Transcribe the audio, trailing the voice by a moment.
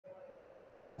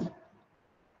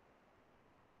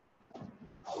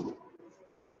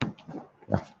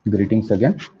Greetings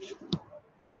again.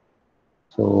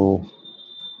 So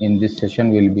in this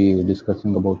session we'll be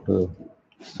discussing about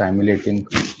simulating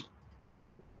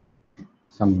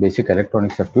some basic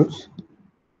electronic circuits.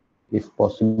 If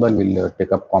possible, we'll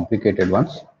take up complicated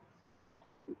ones,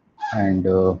 and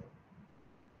we'll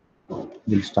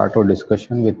start our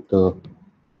discussion with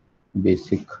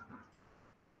basic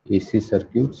AC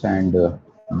circuits and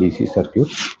DC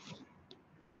circuits.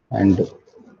 And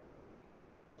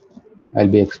I'll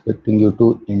be expecting you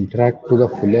to interact to the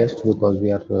fullest because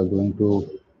we are going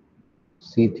to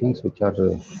see things which are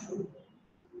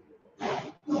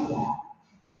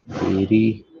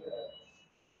very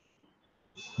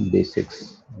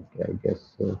basics. Okay, I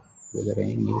guess whether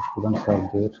any new students are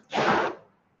there.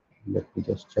 Let me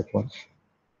just check once.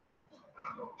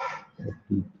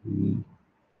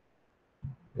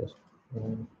 Just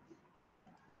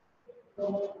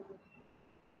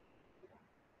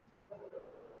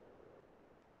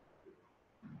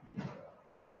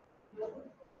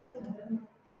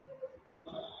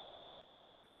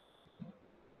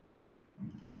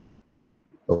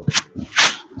okay.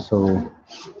 So,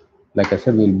 like I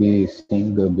said, we'll be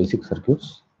seeing the basic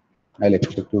circuits. I'll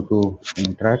expect you to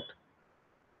interact,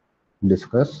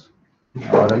 discuss,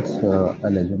 or else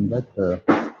I'll assume that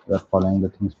you are following the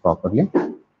things properly.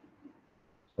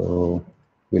 So,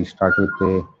 we'll start with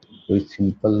a very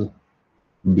simple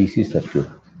DC circuit.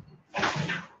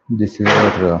 This is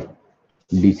our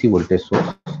DC voltage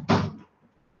source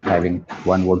having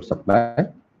 1 volt supply.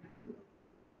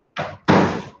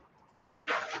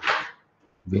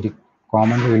 Very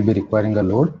commonly will be requiring a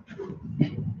load.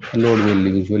 Load will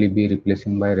usually be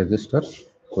replacing by resistors.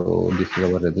 So this is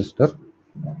our resistor.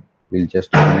 We'll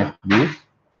just connect these.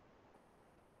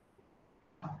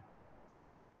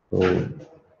 So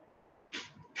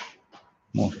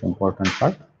most important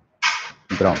part,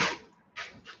 ground.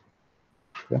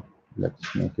 Okay,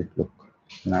 let's make it look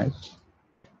nice.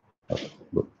 Okay,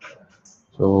 good.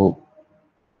 So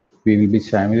we will be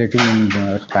simulating in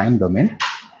the time domain.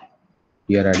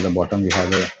 Here at the bottom we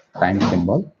have a time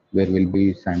symbol where we'll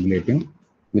be simulating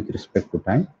with respect to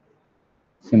time.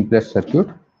 Simplest circuit,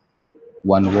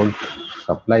 1 volt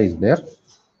supply is there,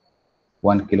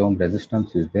 1 kilo ohm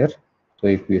resistance is there. So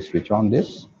if we switch on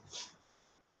this,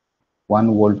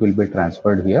 1 volt will be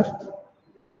transferred here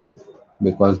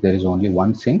because there is only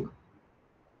one sink.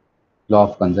 Law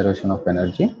of conservation of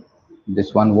energy.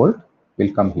 This 1 volt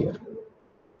will come here.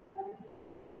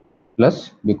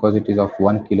 Plus, because it is of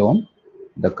 1 kilo ohm,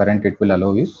 the current it will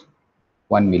allow is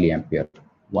 1 milliampere.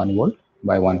 1 volt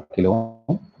by 1 kilo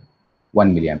ohm,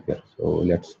 1 milliampere. So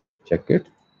let's check it.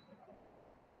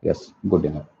 Yes, good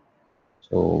enough.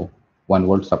 So 1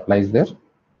 volt supply is there.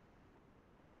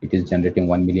 It is generating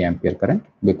 1 milliampere current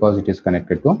because it is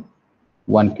connected to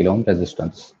 1 kilo ohm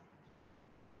resistance.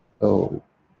 So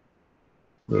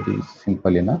very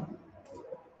simple enough.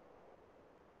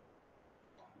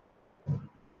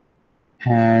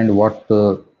 And what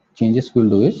changes we'll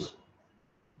do is,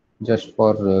 just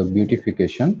for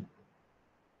beautification,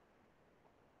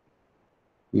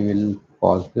 we will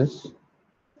pause this,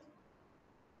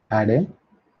 add a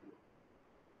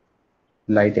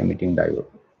light emitting diode.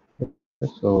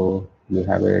 So we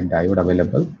have a diode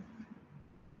available.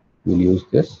 We'll use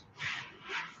this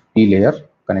P layer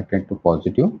connected to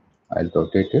positive. I'll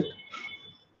rotate it,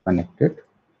 connect it.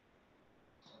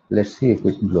 Let's see if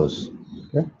it glows.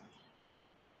 Okay,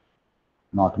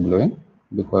 not glowing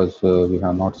because we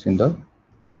have not seen the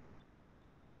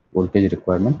voltage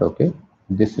requirement. Okay,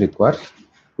 this requires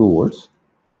 2 volts.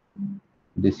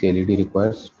 This LED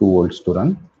requires 2 volts to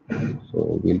run.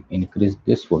 So we'll increase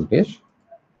this voltage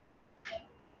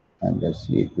and let's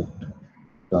see if it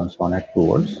turns on at 2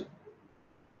 volts.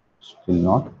 Still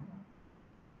not.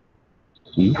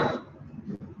 3,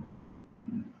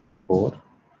 4,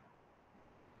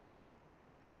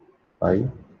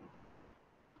 5.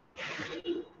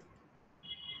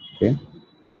 Okay.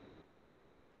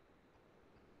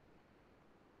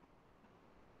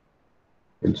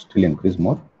 Will still increase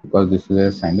more because this is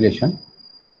a simulation.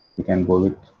 We can go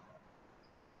with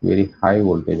very high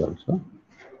voltage also.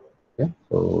 Okay,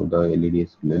 so the LED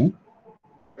is glowing.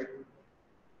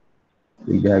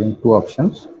 We'll be having 2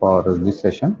 options for this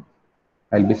session.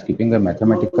 I'll be skipping the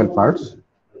mathematical parts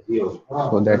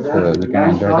so that we can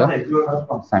enjoy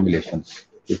the simulations.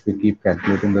 If we keep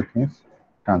calculating the things,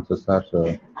 chances are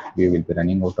we will be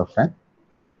running out of time.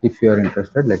 If you are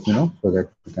interested, let me know so that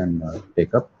we can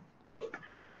take up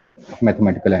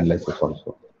mathematical analysis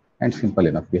also. And simple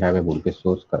enough, we have a voltage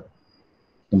source,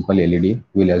 simple LED.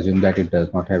 We'll assume that it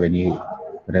does not have any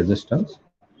resistance.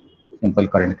 Simple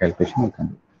current calculation we can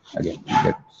do. Again,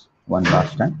 let's one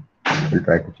last time. We'll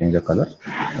try to change the color.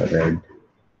 Red,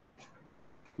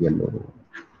 yellow.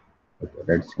 Okay,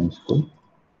 red seems good.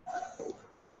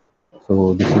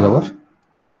 So this is our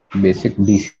basic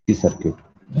DC circuit.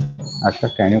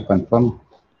 Asha, can you confirm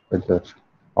whether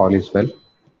all is well?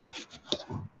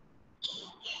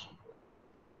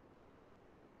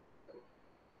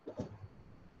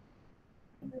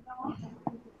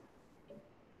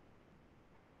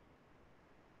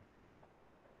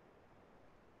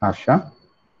 Asha,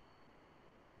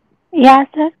 Yeah,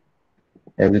 sir.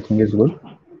 everything is good?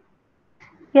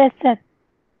 Yes, sir.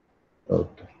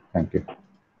 Okay, thank you.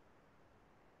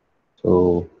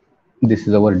 So this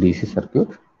is our DC circuit.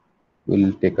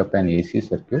 We'll take up an AC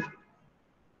circuit.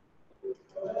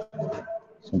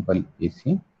 Simple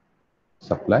AC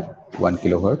supply 1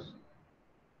 kilohertz.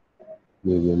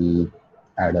 We will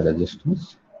add a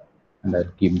resistance, and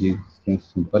I'll keep these things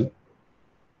simple.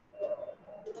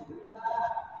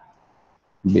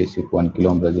 Basic 1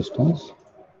 kilo ohm resistance.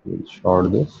 We'll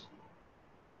short this,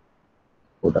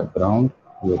 put a ground,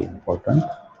 very important.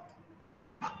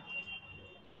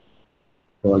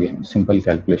 So again, simple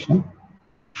calculation,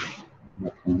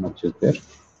 nothing much is there.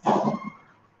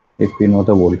 If we know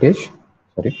the voltage,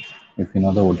 sorry, if we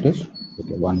know the voltage,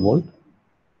 okay, 1 volt,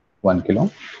 1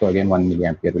 kilo. So again, 1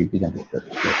 milliampere will be generated.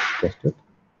 Let's test it.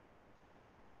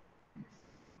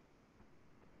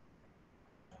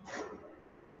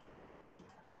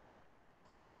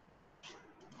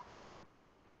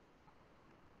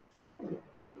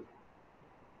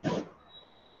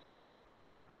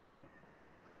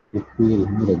 If we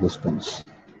remove resistance,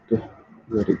 okay,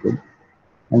 very good.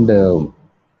 And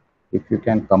if you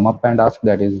can come up and ask,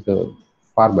 that is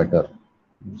far better.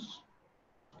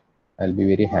 I'll be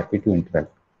very happy to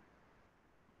interact.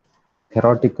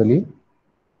 Theoretically,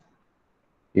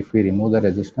 if we remove the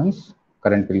resistance,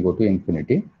 current will go to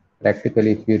infinity.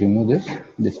 Practically, if we remove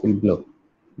this will blow.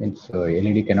 Means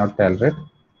LED cannot tolerate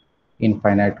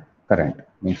infinite current.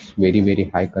 Means very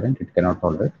high current it cannot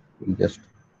tolerate. We'll just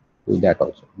do that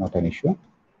also, not an issue.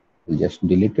 We'll just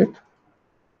delete it,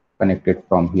 connect it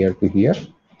from here to here.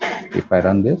 If I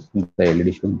run this, the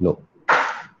LED should blow.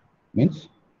 Means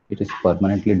it is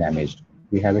permanently damaged.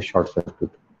 We have a short circuit.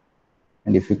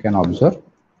 And if you can observe,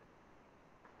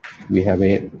 we have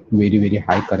a very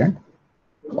high current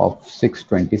of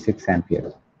 626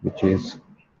 amperes, which is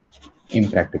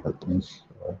impractical. Means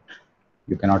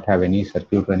you cannot have any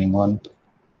circuit running on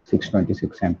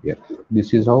 626 ampere.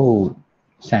 This is how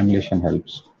simulation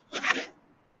helps.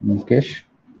 Mukesh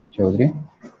Chaudhary.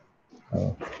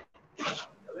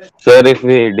 Sir, if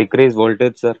we decrease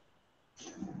voltage, sir.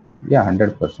 Yeah,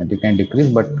 100%. You can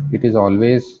decrease, but it is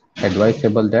always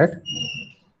advisable that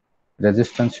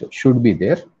resistance should be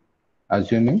there,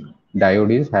 assuming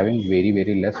diode is having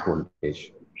very less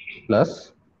voltage.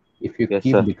 Plus, if you Yes,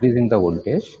 keep sir. decreasing the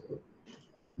voltage,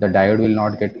 the diode will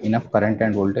not get enough current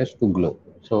and voltage to glow.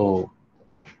 So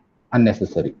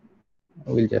unnecessary.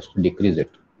 We'll just decrease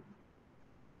it.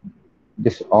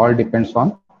 This all depends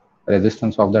on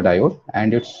resistance of the diode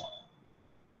and its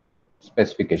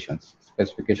specifications.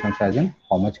 Specifications as in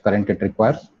how much current it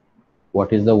requires,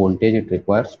 what is the voltage it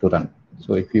requires to run.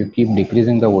 So if you keep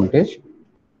decreasing the voltage,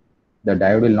 the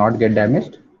diode will not get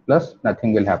damaged, plus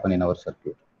nothing will happen in our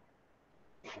circuit.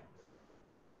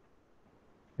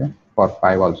 Okay. For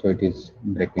 5 also it is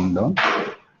breaking down.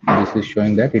 This is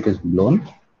showing that it is blown.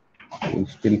 We'll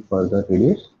still further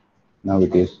reduce. Now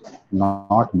it is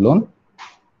not blown.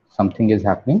 Something is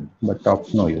happening, but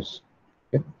of no use.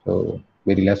 Okay. So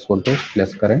very less voltage,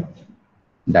 less current.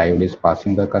 Diode is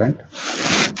passing the current.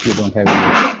 You don't have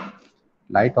any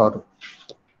light, or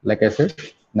like I said,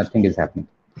 nothing is happening.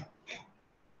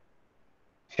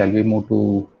 Shall we move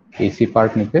to AC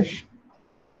part, Nitesh?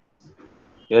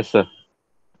 Yes, sir.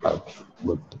 Okay,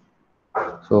 good.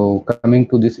 So coming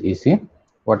to this AC,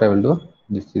 what I will do,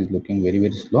 this is looking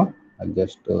very slow. I'll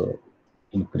just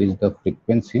increase the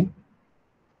frequency,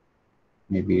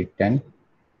 maybe 10.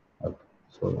 Okay.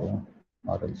 So,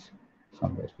 or else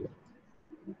somewhere here.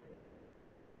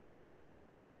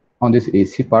 On this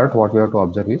AC part, what we have to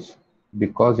observe is,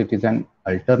 because it is an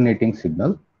alternating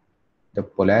signal, the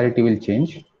polarity will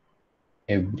change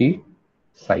every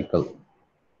cycle.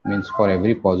 Means for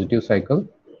every positive cycle,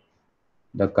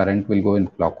 the current will go in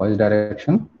clockwise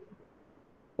direction.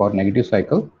 For negative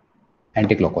cycle,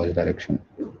 anti-clockwise direction.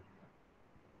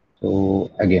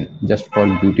 So again, just for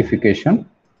beautification,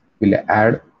 we'll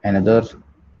add another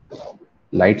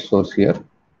light source here.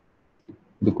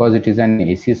 Because it is an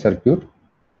AC circuit,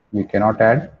 we cannot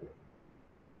add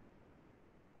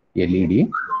LED.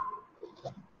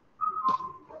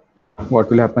 What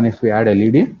will happen if we add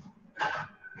LED?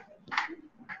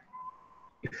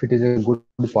 If if it is a good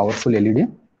powerful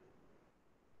LED,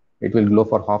 it will glow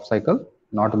for half cycle,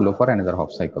 not glow for another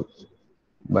half cycle.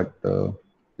 But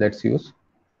let's use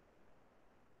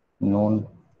known.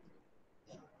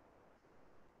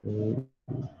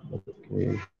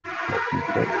 Okay, let me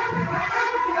check.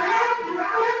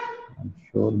 I'm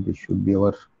sure this should be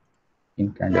our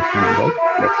incandescent bulb.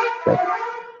 Let's check.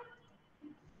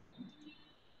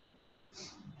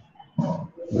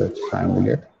 Let's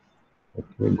simulate.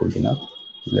 Okay, good enough.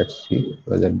 Let's see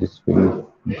whether this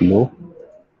will glow.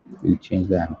 We'll change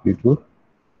the amplitude.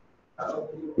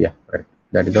 Yeah, right.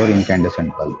 That is our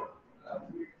incandescent bulb.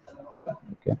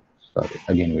 Okay, sorry,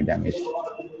 again we damaged.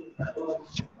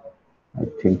 I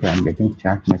think I'm getting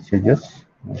chat messages.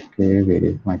 Okay, where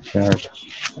is my chat?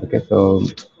 Okay, so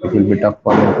it will be tough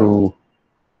for me to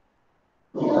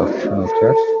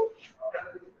chat.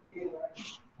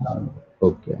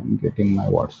 Okay, I'm getting my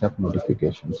WhatsApp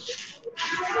notifications.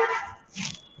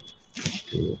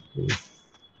 Okay, okay.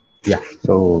 Yeah,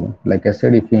 so like I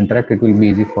said, if you interact, it will be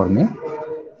easy for me,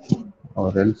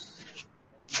 or else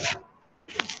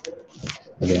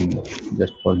again,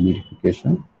 just for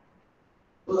verification.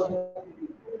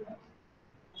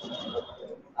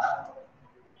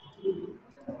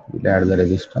 We'll add the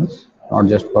resistance, not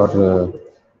just for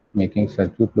making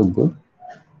circuit look good.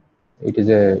 It is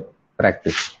a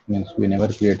practice. Means we never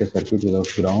create a circuit without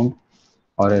ground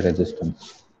or a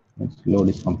resistance. Means load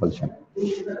is compulsion.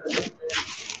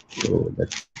 So that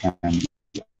can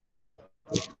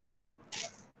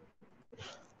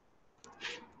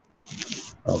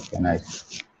okay,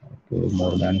 nice. Okay,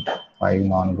 more than 5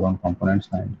 non-ground components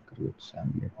and create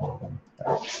sample more than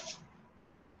 5.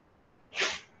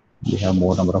 We have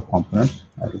more number of components.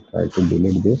 I will try to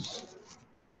delete this.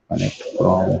 Connect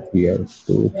from here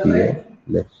to here.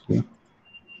 Let's see.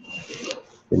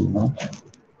 Till now.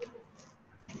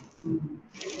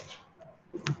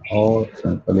 Or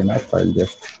simple enough. I'll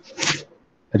just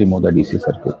remove the DC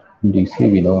circuit.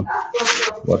 DC we know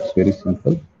works very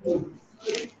simple.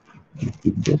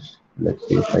 Keep this. Let's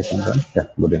see if I can run. Yeah,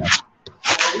 good enough.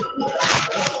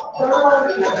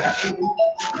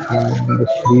 And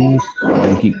Sri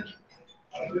Swaggy.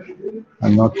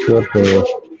 I'm not sure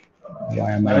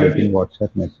why am I getting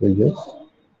WhatsApp messages.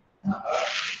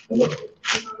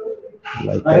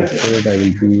 Like I said, I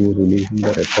will be releasing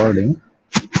the recording.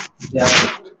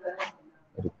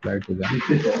 Reply to them.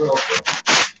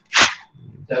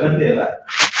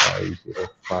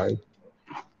 505.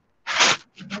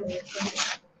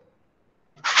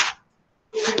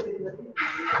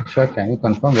 Sure, can you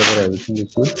confirm whether everything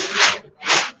is good?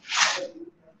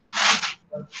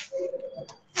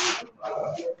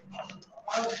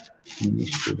 Any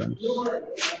students?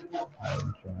 I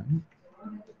will join.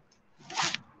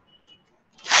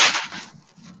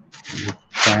 You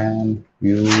can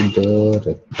view the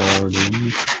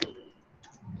recording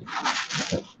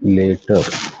later.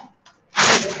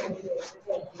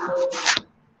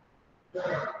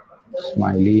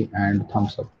 Smiley and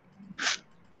thumbs up.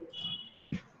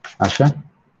 Asha?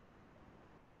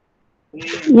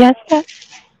 Yes, sir.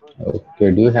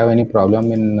 Okay. Do you have any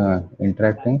problem in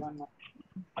interacting?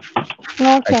 No,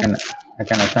 I sir. can I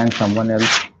can assign someone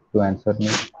else to answer me.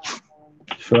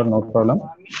 Sure, no problem.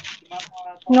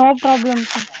 No problem,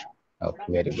 sir. Okay,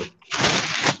 very good.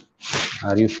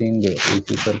 Are you seeing the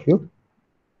AC circuit?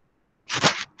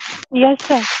 Yes,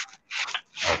 sir.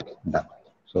 Okay, done.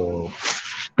 So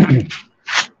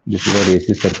this is our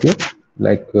AC circuit.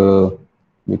 Like you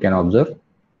can observe,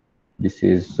 this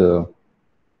is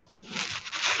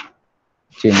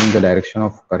changing the direction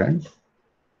of current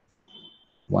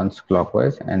once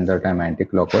clockwise and the time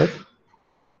anti-clockwise.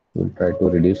 We'll try to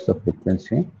reduce the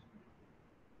frequency.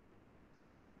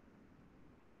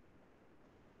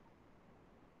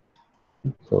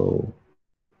 So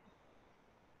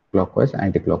clockwise,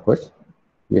 anti-clockwise.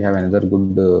 We have another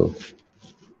good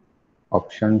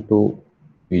option to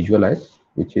visualize,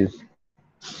 which is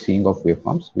seeing of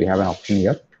waveforms. We have an option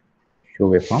here, show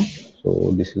waveform.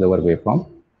 So this is our waveform,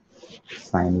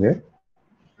 sine wave.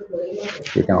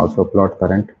 We can also plot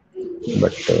current,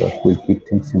 but we'll keep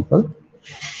things simple.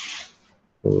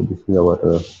 So this is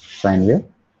our sine wave.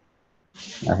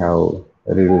 I have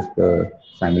reduced the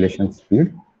simulation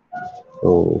speed.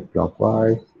 So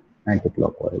clockwise,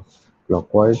 anti-clockwise,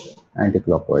 clockwise,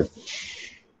 anti-clockwise.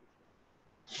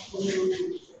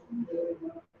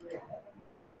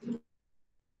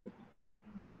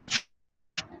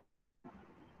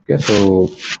 Okay, so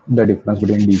the difference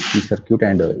between DC circuit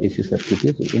and AC circuit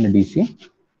is in DC,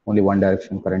 only one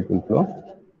direction current will flow.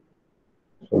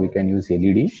 So we can use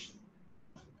LED,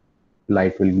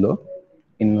 light will glow.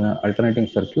 In alternating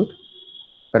circuit,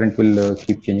 current will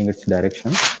keep changing its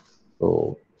direction.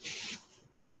 So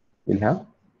we'll have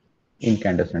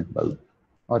incandescent bulb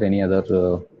or any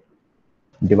other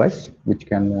device which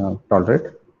can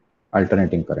tolerate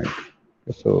alternating current.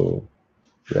 So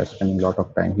we are spending a lot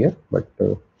of time here, but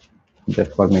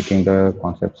just for making the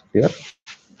concepts clear,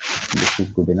 this is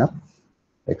good enough.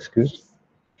 Excuse.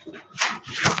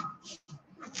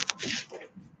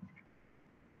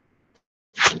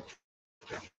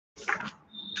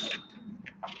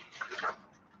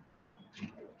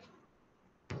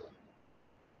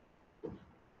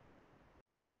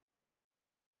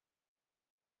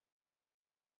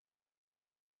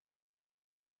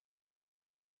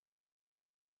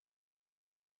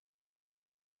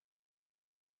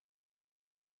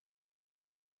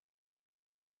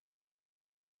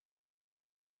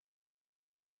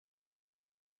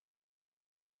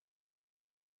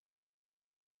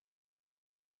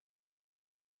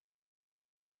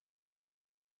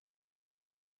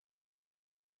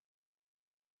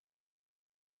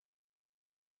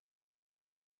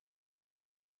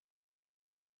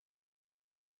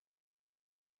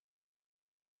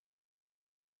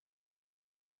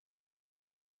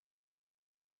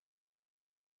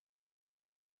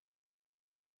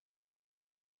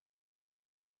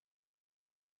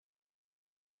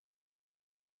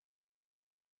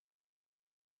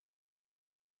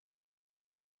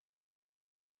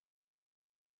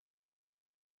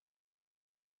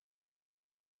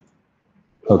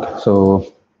 Okay,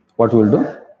 so what we'll do,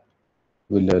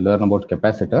 we'll learn about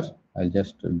capacitor. I'll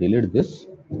just delete this,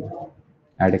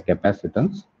 add a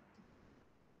capacitance.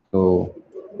 So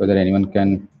whether anyone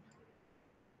can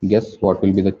guess what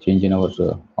will be the change in our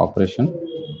operation.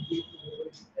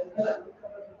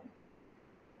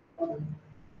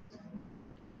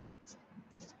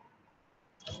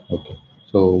 Okay,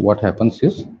 so what happens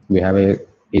is we have a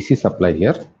AC supply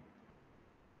here.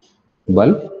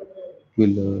 Bulb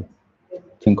will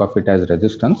think of it as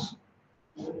resistance,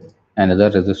 another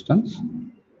resistance.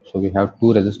 So we have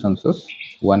two resistances,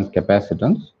 one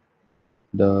capacitance.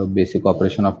 The basic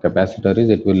operation of capacitor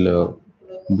is it will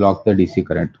block the DC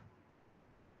current.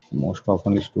 Most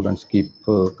often students keep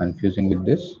confusing with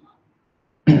this,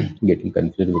 getting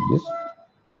confused with this.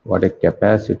 What a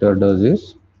capacitor does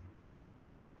is,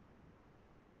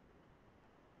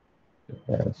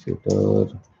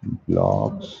 capacitor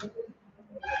blocks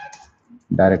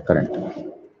direct current.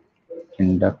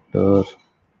 Inductor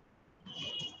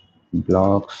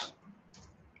blocks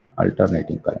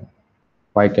alternating current.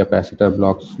 Why capacitor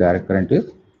blocks direct current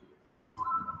is,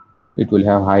 it will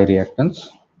have high reactance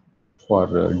for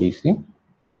DC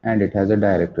and it has a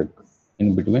dielectric.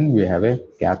 In between we have a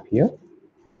cap here.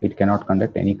 It cannot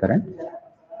conduct any current.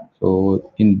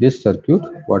 So in this circuit,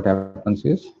 what happens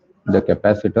is the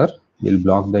capacitor will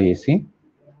block the AC.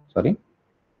 Sorry,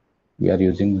 we are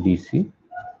using DC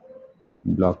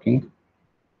blocking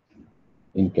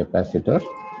in capacitor.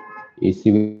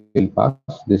 AC will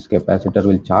pass. This capacitor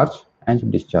will charge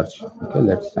and discharge. Okay,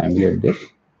 let's simulate this.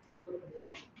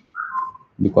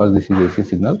 Because this is AC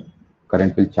signal,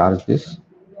 current will charge this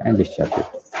and discharge it.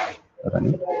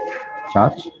 Running,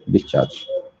 charge, discharge.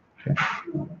 Okay.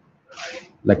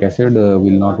 Like I said,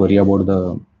 we'll not worry about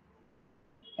the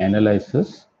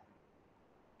analysis.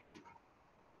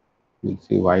 We'll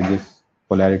see why this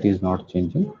polarity is not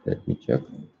changing. Let me check.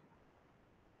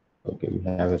 Okay, we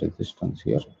have a resistance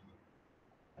here.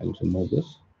 I'll remove this.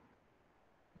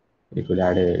 It will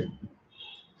add a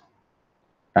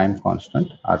time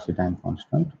constant, RC time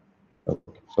constant.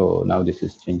 Okay, so now this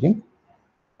is changing.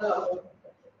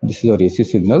 This is our AC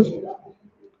signal.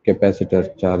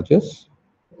 Capacitor charges,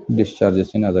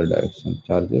 discharges in other direction.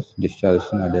 Charges,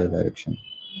 discharges in other direction.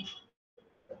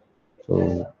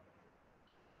 So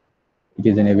it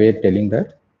is in a way telling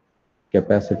that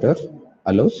capacitor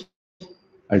allows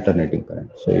alternating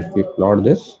current. So if we plot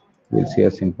this, we'll see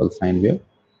a simple sine wave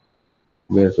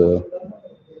where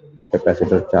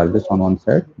capacitor charges on one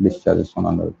side, discharges on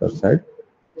another side.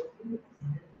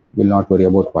 We'll not worry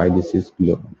about why this is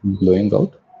blowing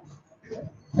out.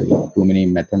 I think too many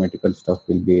mathematical stuff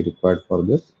will be required for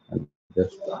this. I'll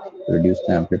just reduce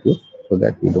the amplitude so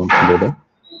that we don't blow the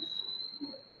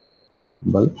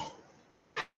bulb.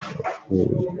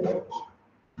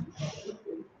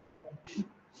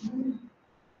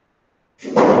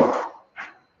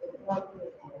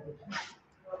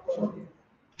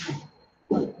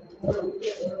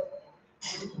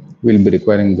 We'll be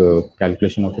requiring the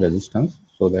calculation of resistance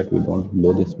so that we don't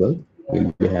blow this bulb.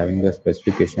 We'll be having the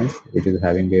specifications. It is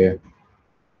having a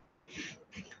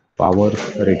power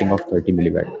rating of 30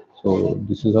 milliwatt. So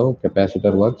this is how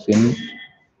capacitor works in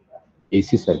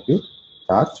AC circuit: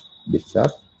 charge,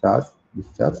 discharge, charge,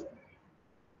 discharge.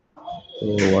 So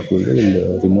what we'll do,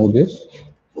 we'll remove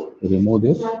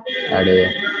this, add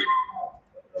a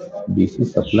DC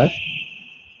supply.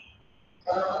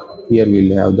 Here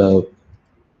we'll have the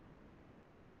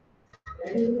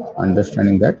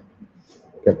understanding that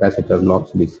capacitor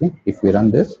blocks DC. If we run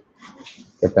this,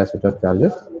 capacitor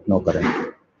charges no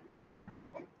current.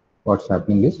 What's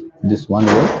happening is this 1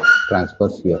 volt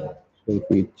transfers here. So if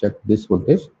we check this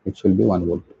voltage, it should be 1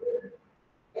 volt.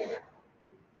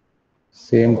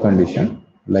 Same condition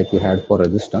like we had for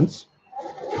resistance.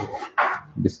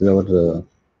 This is our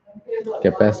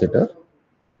capacitor.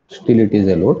 Still it is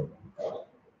a load.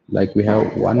 Like we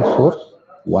have one source,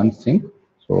 one sink.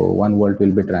 So 1 volt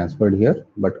will be transferred here,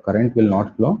 but current will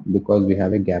not flow because we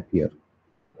have a gap here.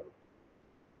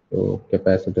 So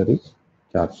capacitor is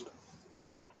charged.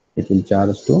 It will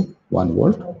charge to 1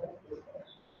 volt.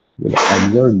 Will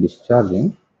observe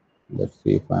discharging. Let's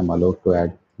see if I'm allowed to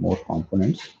add more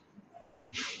components.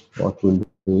 What we'll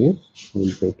do is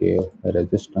we'll take a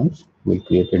resistance. We'll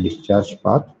create a discharge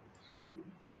path.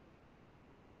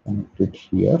 Connect it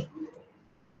here.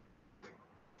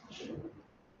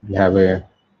 We have a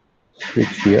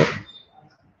switch here.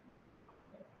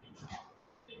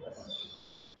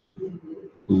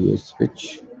 A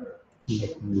switch.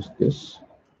 Let me use this.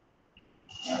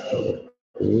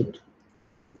 Wait.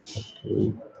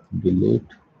 Okay.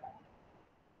 Delete.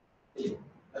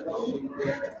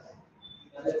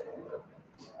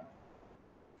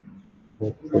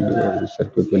 Hopefully, the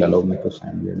circuit will allow me to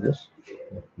simulate this.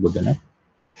 Good enough.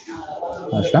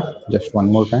 Asha, just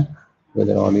one more time,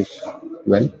 whether all is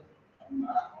well.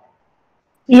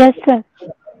 Yes, sir.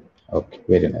 Okay,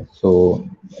 very nice. So,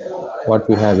 what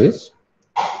we have is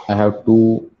I have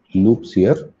two loops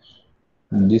here.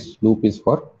 This loop is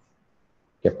for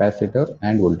capacitor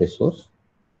and voltage source.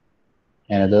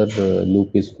 Another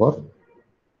loop is for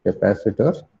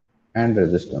capacitor and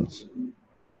resistance.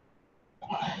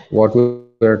 What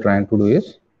we are trying to do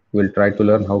is we'll try to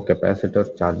learn how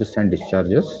capacitor charges and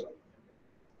discharges,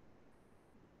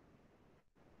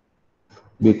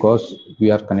 because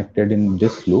we are connected in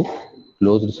this loop.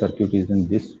 Closed circuit is in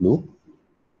this loop.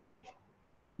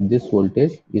 This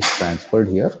voltage is transferred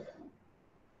here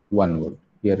 1 volt.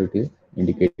 Here it is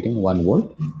indicating 1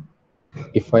 volt.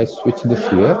 If I switch this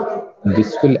here,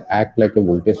 this will act like a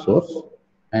voltage source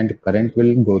and current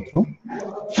will go through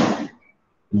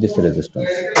this resistance.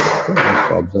 Okay,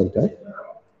 let's observe that.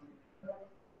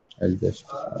 I'll just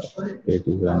it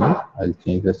is running. I'll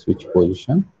change the switch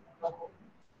position.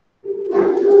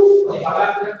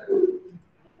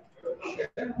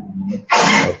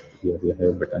 Here we have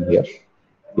a button here.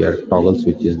 Here toggle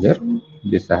switch is there.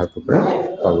 This I have to press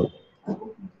toggle.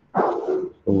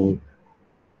 So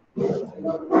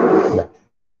yeah,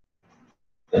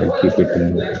 I'll keep it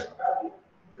in.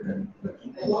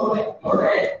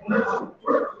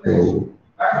 So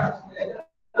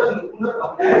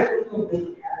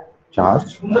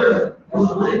charge,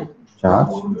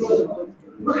 charge,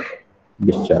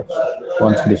 discharge.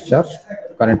 Once discharged,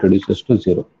 current reduces to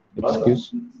zero.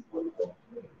 Excuse.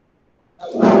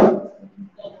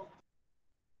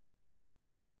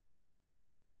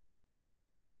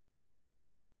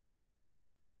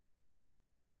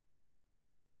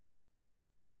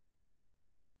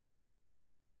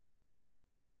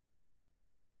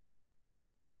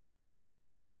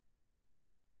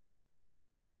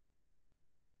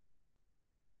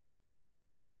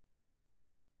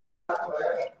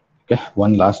 Okay,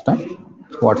 one last time.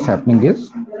 What's happening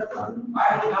is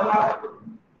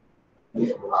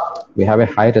we have a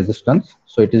high resistance,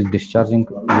 so it is discharging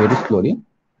very slowly.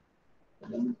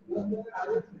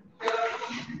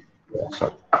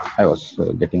 Sorry, I was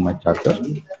getting my charger.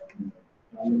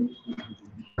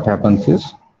 What happens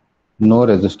is no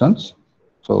resistance,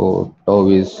 so tau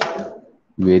is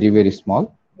very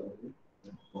small.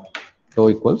 Tau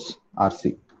equals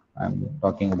RC. I'm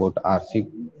talking about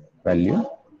RC value.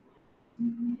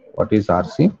 What is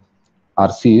RC?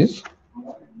 RC is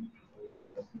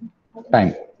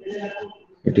time.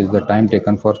 It is the time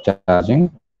taken for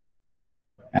charging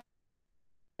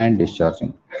and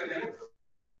discharging.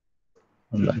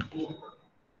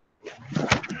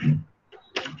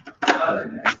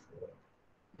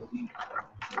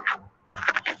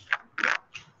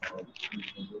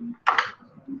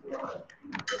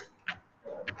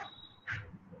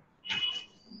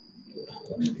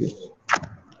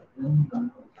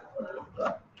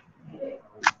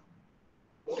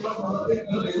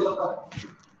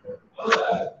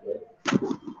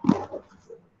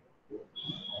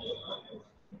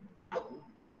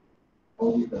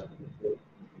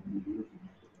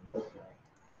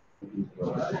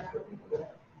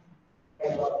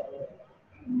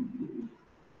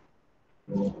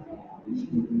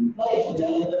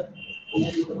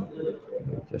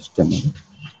 Just a minute.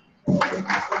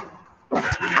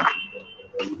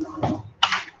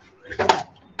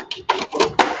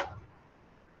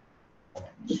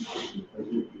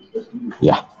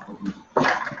 Yeah.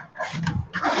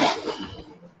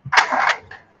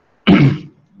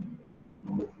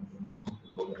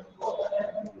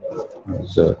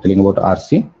 So telling about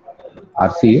RC.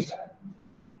 RC is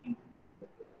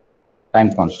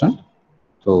time constant.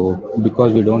 So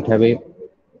because we don't have a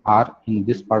R in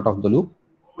this part of the loop,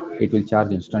 it will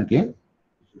charge instantly.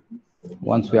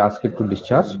 Once we ask it to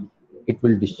discharge, it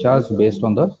will discharge based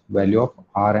on the value of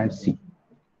R and C.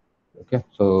 Okay,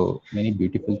 so many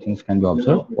beautiful things can be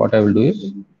observed. What I will do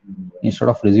is, instead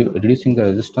of reducing the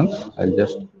resistance, I'll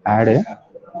just add a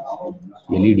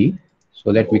LED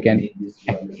so that we can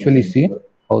actually see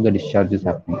how the discharge is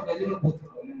happening.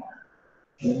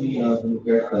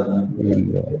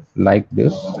 We'll, like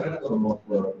this.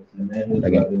 And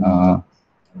again,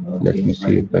 let me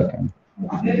see if I can.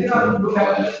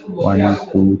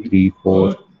 1, 2, 3,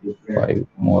 4, 5,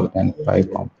 more than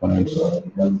 5 components.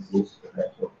 Okay.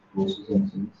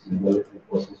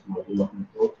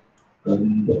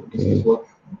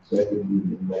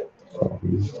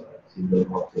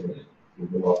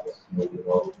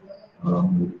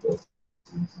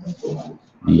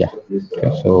 Yeah.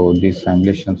 Okay. So these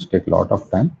simulations take a lot of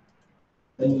time.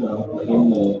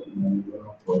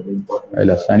 I'll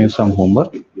assign you some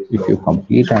homework. If you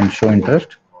complete and show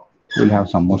interest, we'll have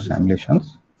some more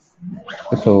simulations.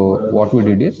 So what we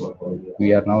did is,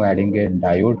 we are now adding a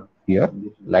diode here,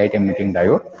 light emitting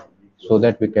diode, so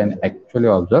that we can actually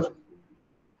observe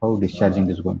how discharging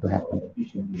is going to happen.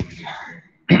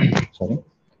 Sorry.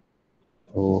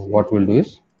 So what we'll do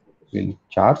is, we'll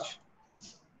charge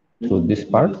through this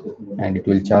part, and it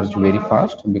will charge very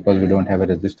fast because we don't have a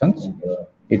resistance.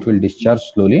 It will discharge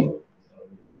slowly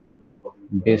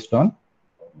based on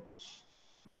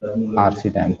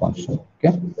RC time constant.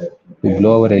 Okay. To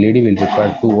glow our LED, we'll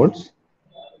require 2 volts,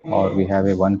 or we have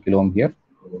a 1 kilo ohm here.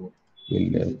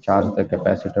 We'll charge the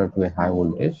capacitor to a high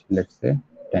voltage, let's say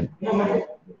 10,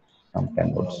 some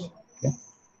 10 volts.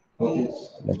 Okay.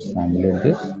 Let's simulate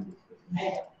this.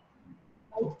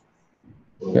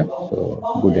 Okay,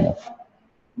 so good enough.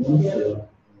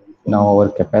 Now our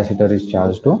capacitor is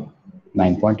charged to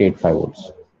 9.85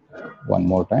 volts. One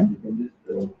more time.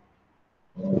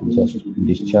 We'll just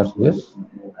discharge this.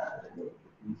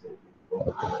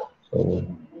 Okay. So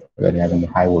we are having a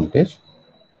high voltage.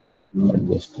 I'll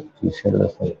just reset the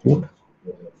circuit.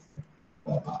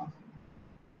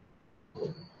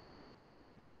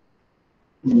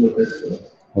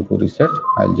 How to reset?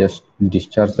 I'll just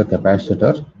discharge the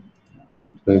capacitor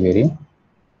to a very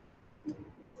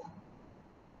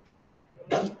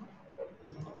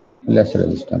less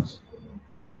resistance,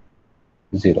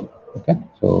 0. Okay,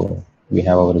 so we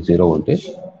have our 0 voltage.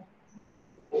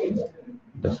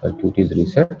 The circuit is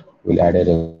reset. We'll add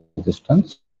a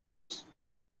resistance.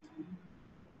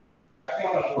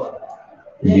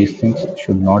 These things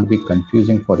should not be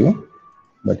confusing for you,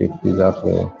 but if these are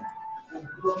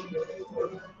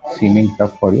seeming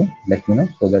tough for you, let me know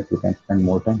so that you can spend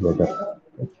more time later.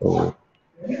 Okay, so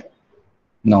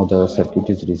now the circuit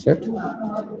is reset.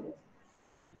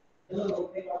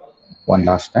 One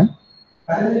last time.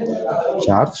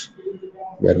 Charge.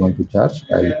 We are going to charge.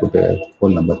 I will put a whole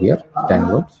number here, 10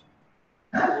 volts.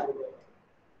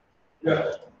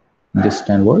 This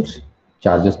 10 volts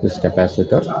charges this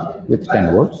capacitor with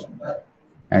 10 volts,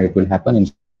 and it will happen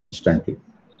instantly.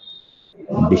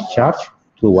 Discharge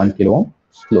through 1 kilo ohm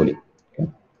slowly. Okay.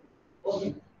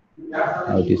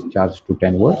 Now it is charged to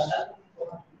 10 volts.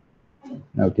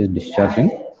 Now it is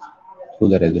discharging through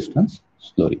the resistance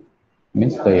slowly.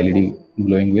 Means the LED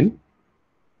glowing will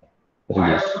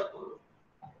reduce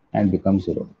and become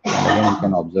 0. And again, you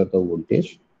can observe the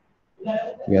voltage.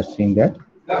 We are seeing that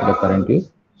the current is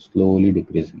slowly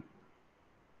decreasing.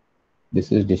 This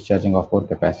is discharging of our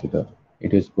capacitor.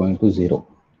 It is going to 0.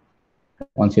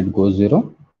 Once it goes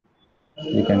 0,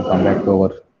 we can come back to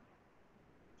our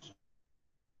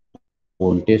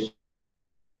voltage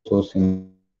source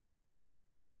in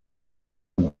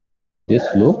this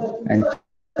loop and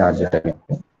charge it again.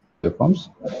 Waveforms.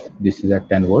 This is at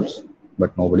 10 volts,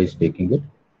 but nobody is taking it.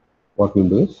 What we'll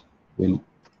do is, we'll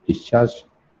discharge,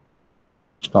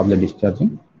 stop the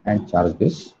discharging and charge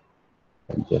this.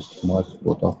 I'll just merge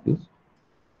both of these.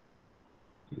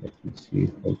 Let me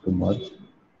see how to merge.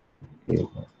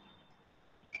 Okay.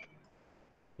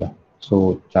 Yeah.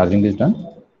 So charging is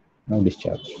done. Now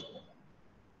discharge.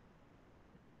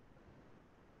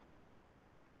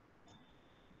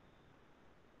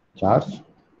 Charge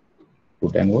to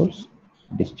 10 volts.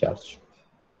 Discharge.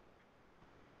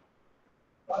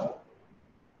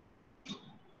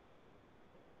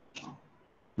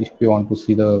 If you want to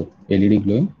see the LED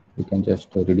glowing, you can just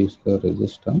reduce the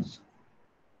resistance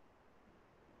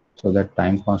so that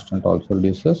time constant also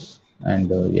reduces and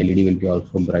LED will be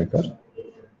also brighter.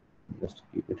 Just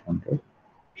keep it 100.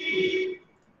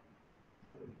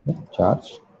 Okay,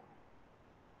 charge,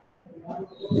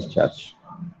 discharge,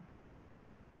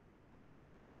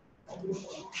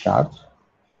 charge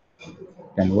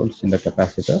 10 volts in the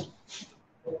capacitor,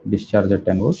 discharge at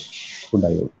 10 volts to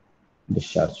diode,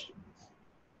 discharge.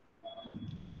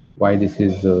 Why this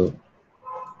is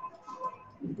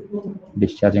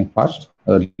discharging fast?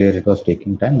 Earlier it was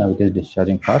taking time, now it is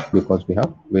discharging fast because we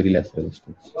have very less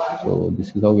resistance. So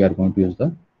this is how we are going to use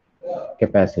the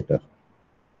capacitor.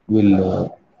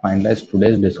 We'll finalize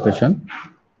today's discussion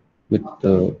with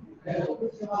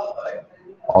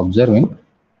observing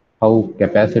how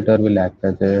capacitor will act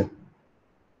as a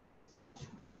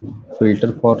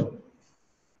filter for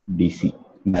DC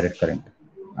direct current.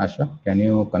 Asha, can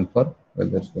you confirm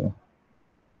whether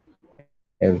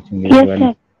everything is well Yes,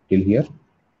 sir. till here?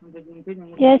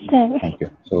 Yes, sir. Thank you.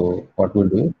 So what we'll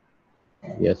do?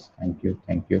 Yes, thank you,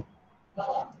 thank you.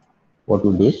 What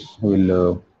we'll do is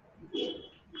we'll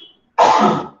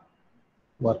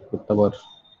work with our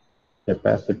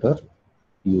capacitor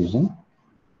using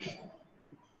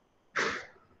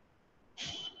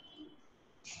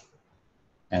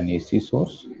an AC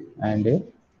source and a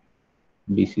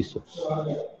DC source.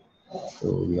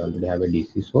 So we already have a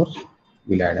DC source.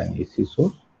 We'll add an AC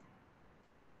source.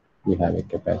 We have a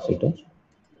capacitor.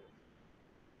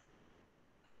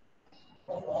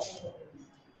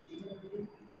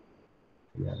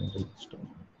 We have a resistor.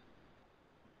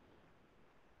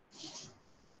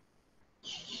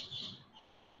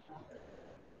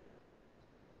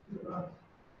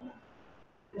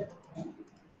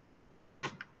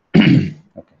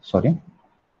 Okay, sorry.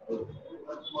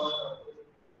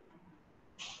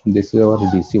 This is our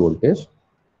DC voltage,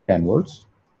 10 volts.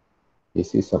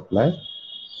 AC supply,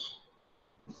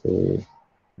 say,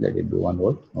 let it be 1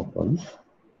 volt, no problem.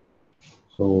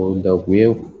 So the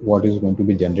wave, what is going to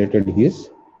be generated is,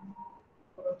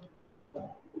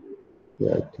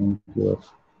 yeah, I think your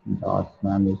Darth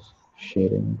ma'am is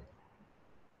sharing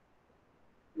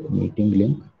meeting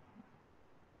link.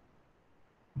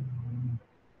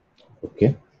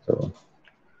 Okay, so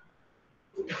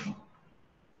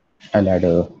I'll add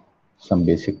some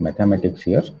basic mathematics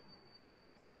here.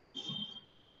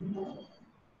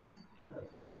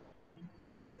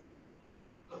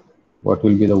 What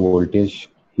will be the voltage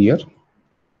here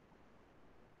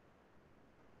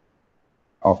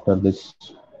after this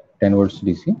 10 volts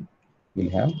DC?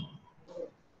 We'll have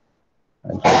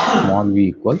small v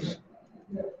equals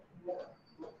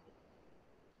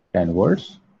 10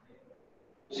 volts.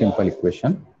 Simple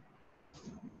equation.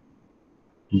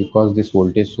 Because this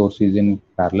voltage source is in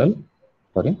parallel,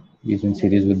 sorry, is in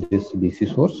series with this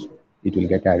DC source, it will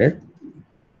get added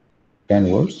 10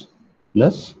 volts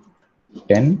plus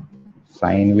 10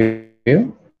 sine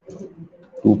wave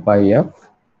 2 pi f.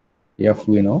 F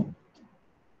we know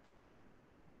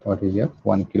what is f,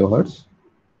 1 kilohertz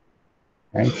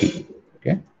and t.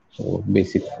 Okay, so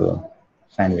basic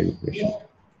sine wave equation.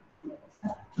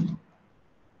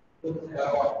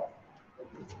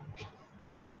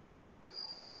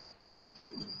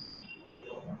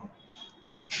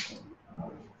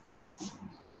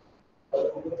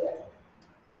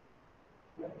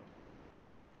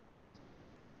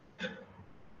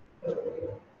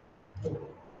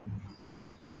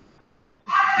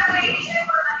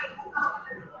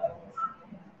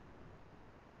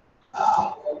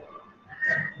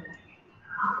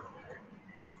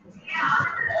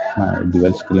 My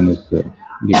dual screen is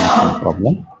giving some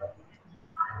problem.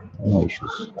 No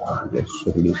issues. Let's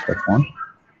reduce the font.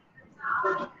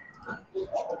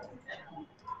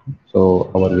 So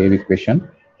our wave equation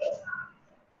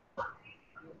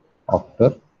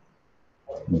after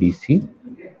DC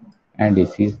and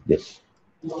AC is this.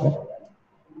 Okay.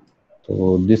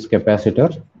 So this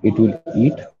capacitor, it will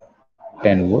eat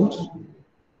 10 volts.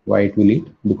 Why it will eat?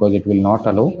 Because it will not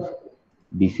allow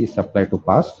DC supply to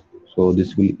pass. So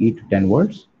this will eat 10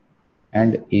 volts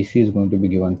and AC is going to be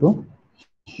given to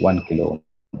 1 kilo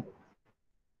ohm.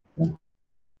 Okay.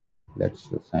 Let's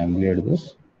simulate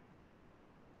this.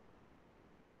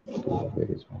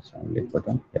 Where is my simulate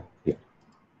button? Yeah, here.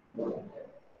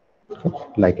 Okay.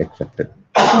 Like expected.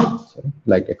 Sorry,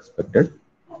 like expected.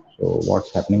 So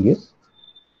what's happening is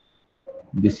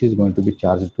this is going to be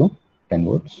charged to 10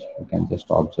 volts. You can just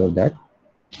observe that.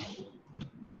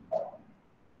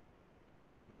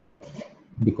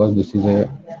 Because this is a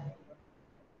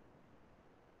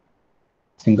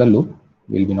single loop,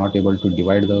 we'll be not able to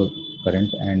divide the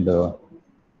current and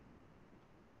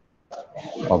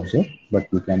observe, but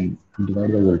we can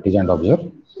divide the voltage and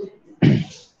observe.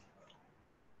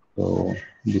 So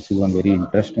this is one very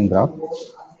interesting graph.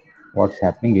 What's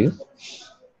happening is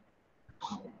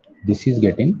this is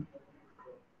getting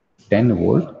 10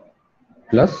 volt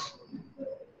plus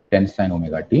 10 sine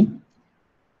omega t.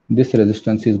 This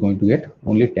resistance is going to get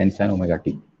only 10 sine omega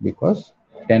t because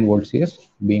 10 volts is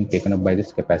being taken up by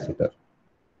this capacitor.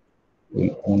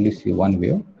 We'll only see one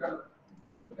wave.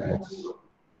 Let's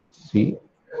see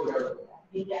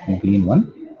green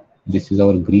one. This is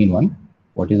our green one.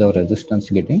 What is our resistance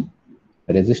getting?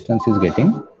 Resistance is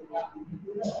getting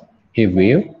a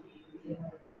wave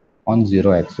on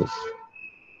zero axis.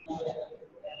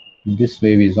 This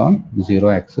wave is on zero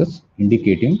axis,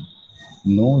 indicating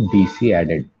no DC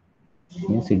added.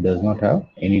 Means it does not have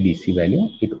any DC value.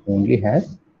 It only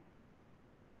has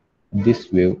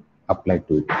this wave applied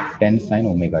to it, 10 sine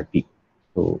omega t.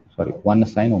 So sorry, 1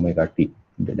 sine omega t.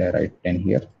 Did I write 10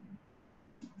 here?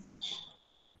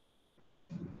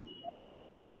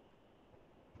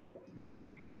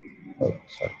 Oh,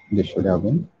 sorry, this should have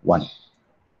been 1.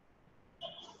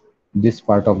 This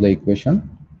part of the equation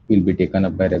will be taken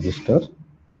up by resistor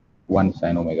 1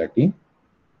 sine omega t.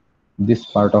 This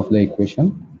part of the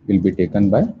equation will be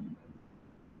taken by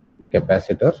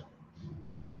capacitor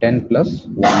 10 plus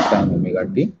 1 sine omega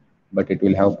t, but it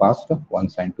will have passed 1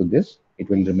 sine to this. It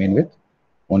will remain with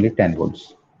only 10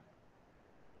 volts.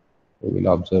 So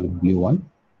we'll observe blue one.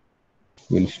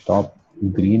 We'll stop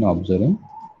green observing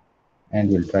and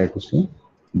we'll try to see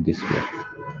this wave.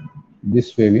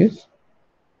 This wave is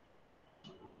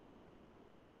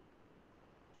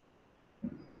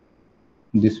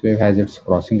has its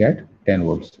crossing at 10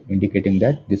 volts, indicating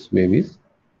that this wave is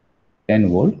 10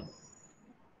 volt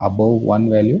above one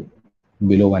value,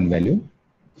 below one value,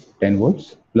 10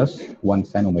 volts plus 1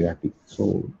 sine omega t.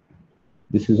 So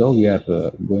this is how we are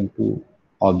going to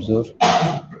observe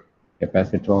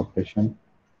capacitor operation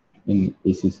in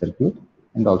AC circuit,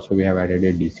 and also we have added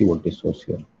a DC voltage source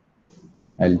here.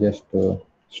 I'll just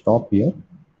stop here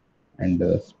and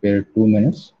spare 2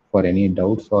 minutes for any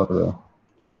doubts or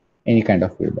any kind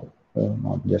of feedback,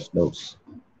 not just doubts.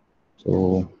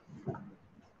 So,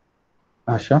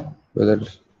 Asha, whether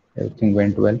everything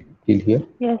went well till here?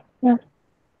 Yes, sir.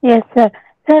 Yes, sir.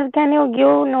 Sir, can you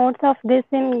give notes of this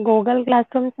in Google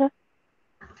Classroom, sir?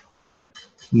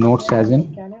 Notes as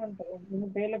in?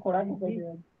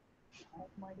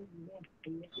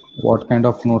 What kind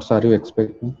of notes are you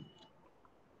expecting?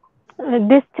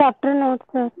 This chapter notes,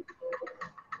 sir.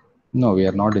 No, we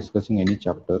are not discussing any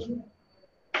chapter.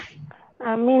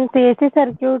 I mean, AC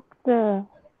circuits.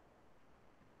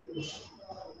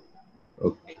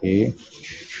 Okay.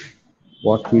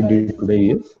 What we did today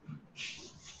is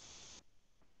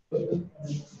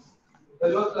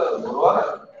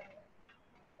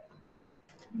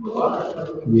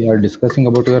we are discussing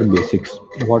about your basics,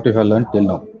 what you have learned till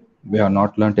now. We have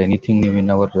not learned anything new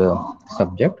in our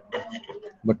subject,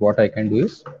 but what I can do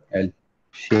is I'll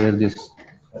share this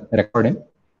recording.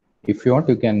 If you want,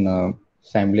 you can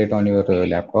simulate on your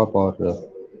laptop or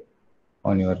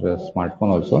on your smartphone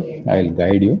also. I'll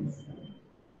guide you.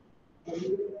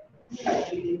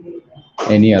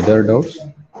 Any other doubts?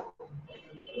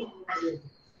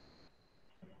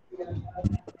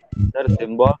 Sir,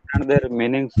 symbols and their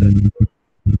meanings, sir.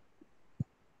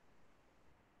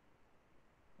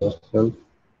 Yourself.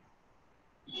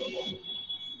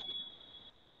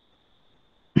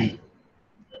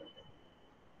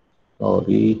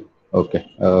 Sorry. Okay.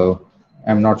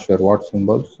 I'm not sure what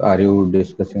symbols are you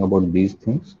discussing about these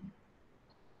things.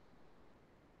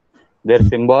 Their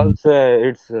symbols,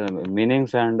 its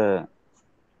meanings and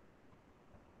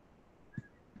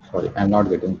Sorry, I'm not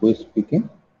getting who is speaking.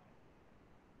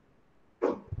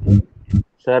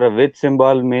 sir, which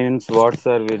symbol means what,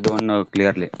 sir? We don't know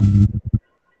clearly.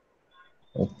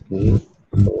 Okay.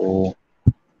 So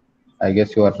I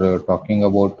guess you are talking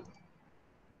about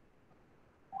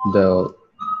the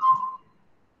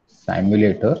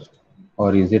simulator,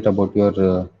 or is it about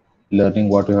your learning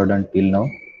what you have done till now?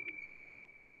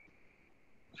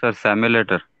 Sir,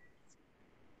 simulator.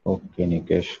 Okay,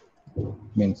 Nikesh.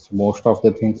 Means most of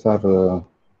the things are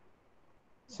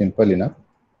simple enough.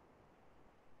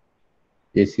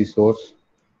 AC source,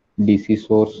 DC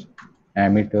source,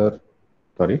 ammeter,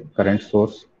 sorry, current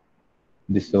source.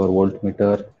 This is our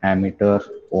voltmeter, ammeter,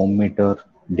 ohm meter,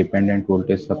 dependent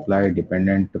voltage supply,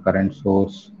 dependent current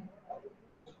source,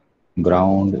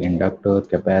 ground, inductor,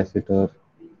 capacitor,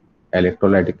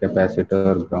 electrolytic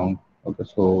capacitor, ground. Okay,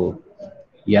 so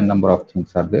n number of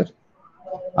things are there.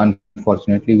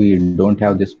 Unfortunately, we don't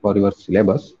have this for your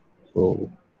syllabus.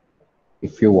 So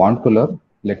if you want to learn,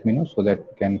 let me know so that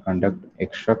we can conduct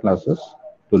extra classes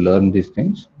to learn these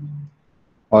things.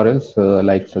 Or else,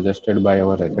 like suggested by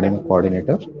our academic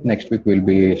coordinator, next week we'll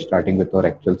be starting with our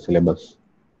actual syllabus.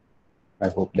 I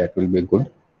hope that will be good.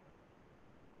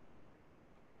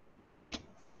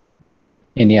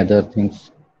 Any other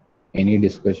things, any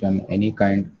discussion, any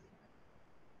kind?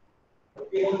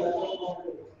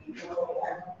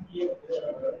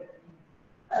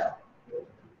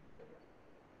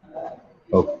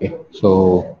 Okay,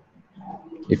 so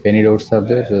if any doubts are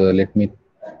there, let me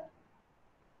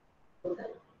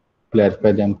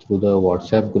clarify them through the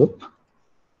WhatsApp group,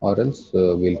 or else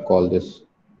we'll call this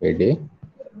a day.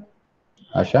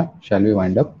 Asha, shall we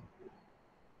wind up?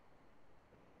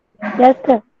 Yes,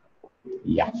 sir.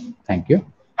 Yeah, thank you.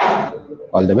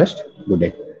 All the best. Good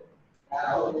day.